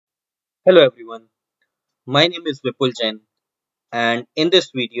Hello everyone, my name is Vipul Jain and in this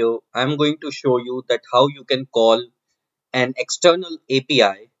video I'm going to show you that how you can call an external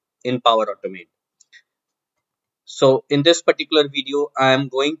API in Power Automate. So in this particular video I am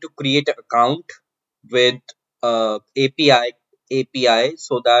going to create an account with API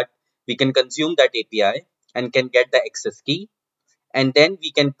so that we can consume that API and can get the access key, and then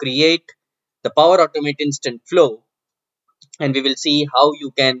we can create the Power Automate instant flow, and we will see how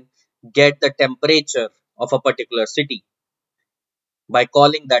you can get the temperature of a particular city by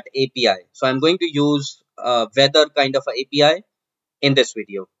calling that API. So I'm going to use a weather kind of a API in this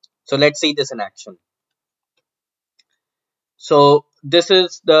video. So let's see this in action. So this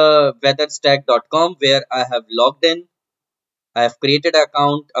is the weatherstack.com where I have logged in. I have created an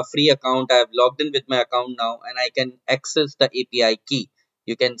account, a free account. I have logged in with my account now and I can access the API key.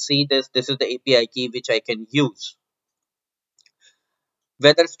 You can see this. This is the API key which I can use.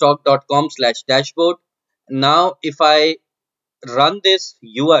 Weatherstock.com/dashboard. Now if I run this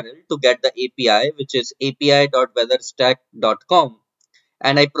URL to get the API, which is api.weatherstack.com,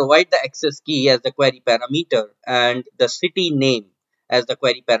 and I provide the access key as the query parameter and the city name as the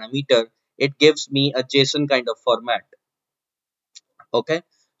query parameter, it gives me a JSON kind of format. Okay,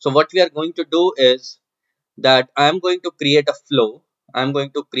 so what we are going to do is that I'm going to create a flow. I'm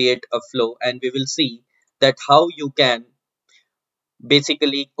going to create a flow and we will see that how you can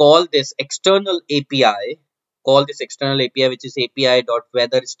basically call this external API, which is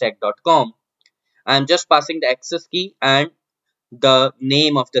api.weatherstack.com. I'm just passing the access key and the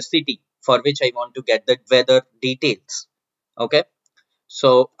name of the city for which I want to get the weather details. Okay,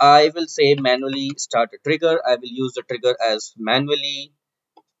 so I will say manually start a trigger. I will use the trigger as manually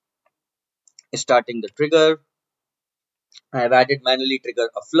starting the trigger. I have added manually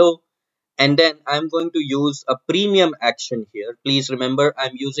trigger a flow, and then I'm going to use a premium action here. Please remember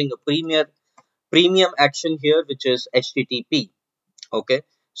I'm using a premium action here, which is HTTP. Okay,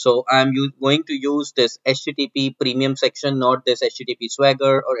 so I'm going to use this HTTP premium section, not this HTTP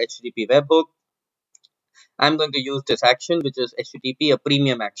swagger or HTTP webhook. I'm going to use this action, which is HTTP, a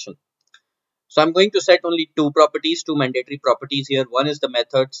premium action. So I'm going to set only two properties, two mandatory properties here. One is the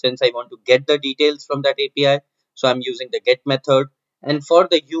method, since I want to get the details from that API. So I'm using the get method. And for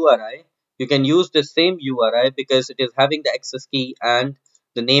the URI, you can use the same URI because it is having the access key and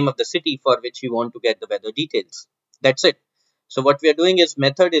the name of the city for which you want to get the weather details. That's it. So what we are doing is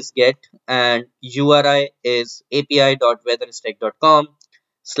method is get and URI is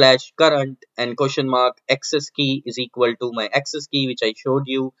api.weatherstack.com/current and question mark access key is equal to my access key, which I showed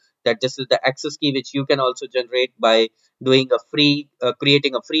you that this is the access key which you can also generate by doing a free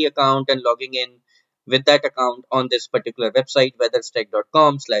creating a free account and logging in with that account on this particular website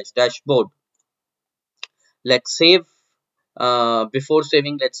weatherstack.com/dashboard. Let's save. Before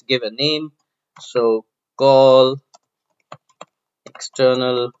saving, let's give a name. So call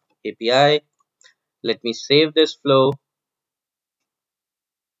external API. Let me save this flow.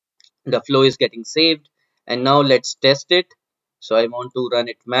 The flow is getting saved, and now let's test it. So I want to run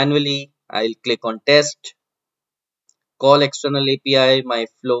it manually. I'll click on test, call external API. My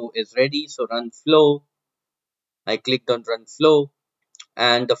flow is ready, so run flow. I clicked on run flow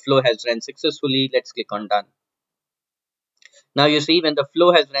and the flow has run successfully. Let's click on done. Now you see when the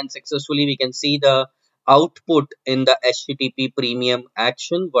flow has run successfully, we can see the output in the HTTP premium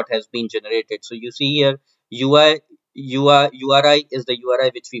action what has been generated. So you see here URI is the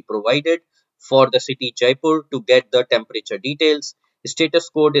URI which we provided for the city Jaipur to get the temperature details. Status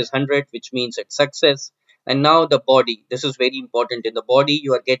code is 100, which means it's success. And now the body, this is very important. In the body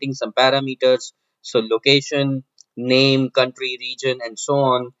you are getting some parameters, so location, name, country, region, and so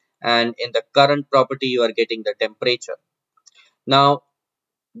on. And in the current property you are getting the temperature. Now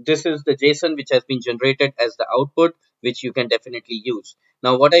this is the JSON which has been generated as the output, which you can definitely use.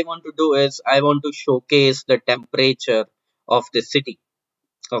 Now what I want to do is I want to showcase the temperature of the city.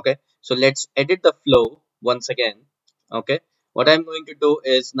 Okay, so let's edit the flow once again. Okay, what I'm going to do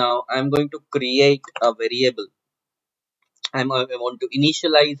is now I'm going to create a variable. I want to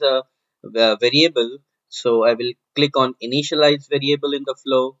initialize a variable. So I will click on initialize variable in the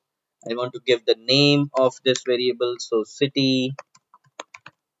flow. I want to give the name of this variable. So city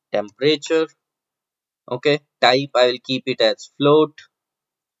temperature. Okay, type I will keep it as float.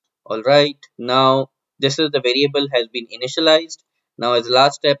 All right, now this is the variable has been initialized. Now as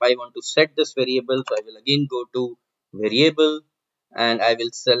last step I want to set this variable, so I will again go to variable and I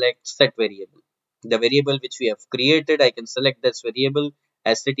will select set variable. The variable which we have created, I can select this variable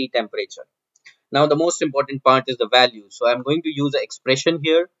as city temperature. Now the most important part is the value. So I'm going to use an expression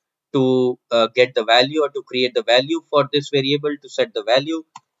here to get the value or to create the value for this variable to set the value.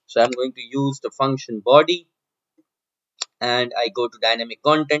 So I'm going to use the function body, and I go to dynamic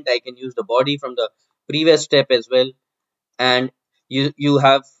content. I can use the body from the previous step as well. And you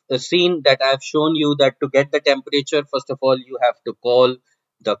have seen that I have shown you that to get the temperature, first of all, you have to call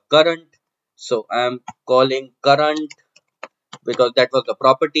the current. So I'm calling current because that was the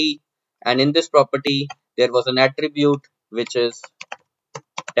property. And in this property, there was an attribute which is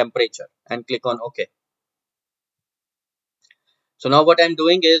temperature, and click on OK. So now what I'm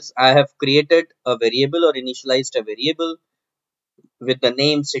doing is I have created a variable or initialized a variable with the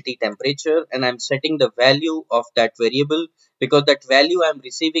name city temperature, and I'm setting the value of that variable because that value I'm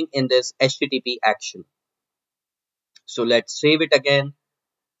receiving in this HTTP action. So let's save it again.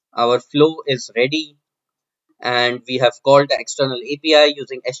 Our flow is ready, and we have called the external API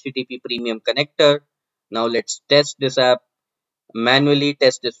using HTTP premium connector. Now let's test this app, manually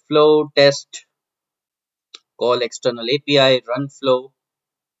test this flow, test, call external API, run flow.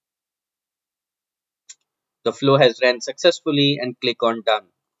 The flow has ran successfully, and click on done.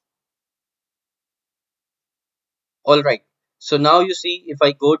 Alright, so now you see if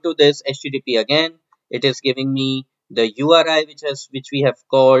I go to this HTTP again, it is giving me the URI which we have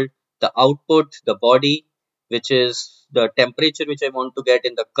called, the output, the body, which is the temperature which I want to get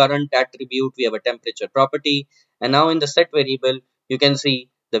in the current attribute. We have a temperature property, and now in the set variable, you can see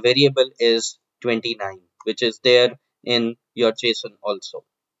the variable is 29, which is there in your JSON also.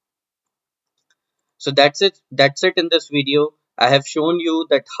 So that's it. That's it in this video. I have shown you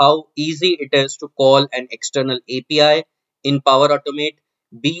that how easy it is to call an external API in Power Automate,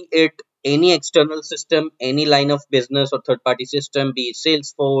 be it any external system, any line of business or third-party system, be it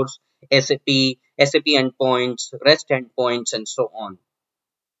Salesforce, SAP endpoints, REST endpoints, and so on.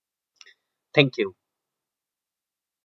 Thank you.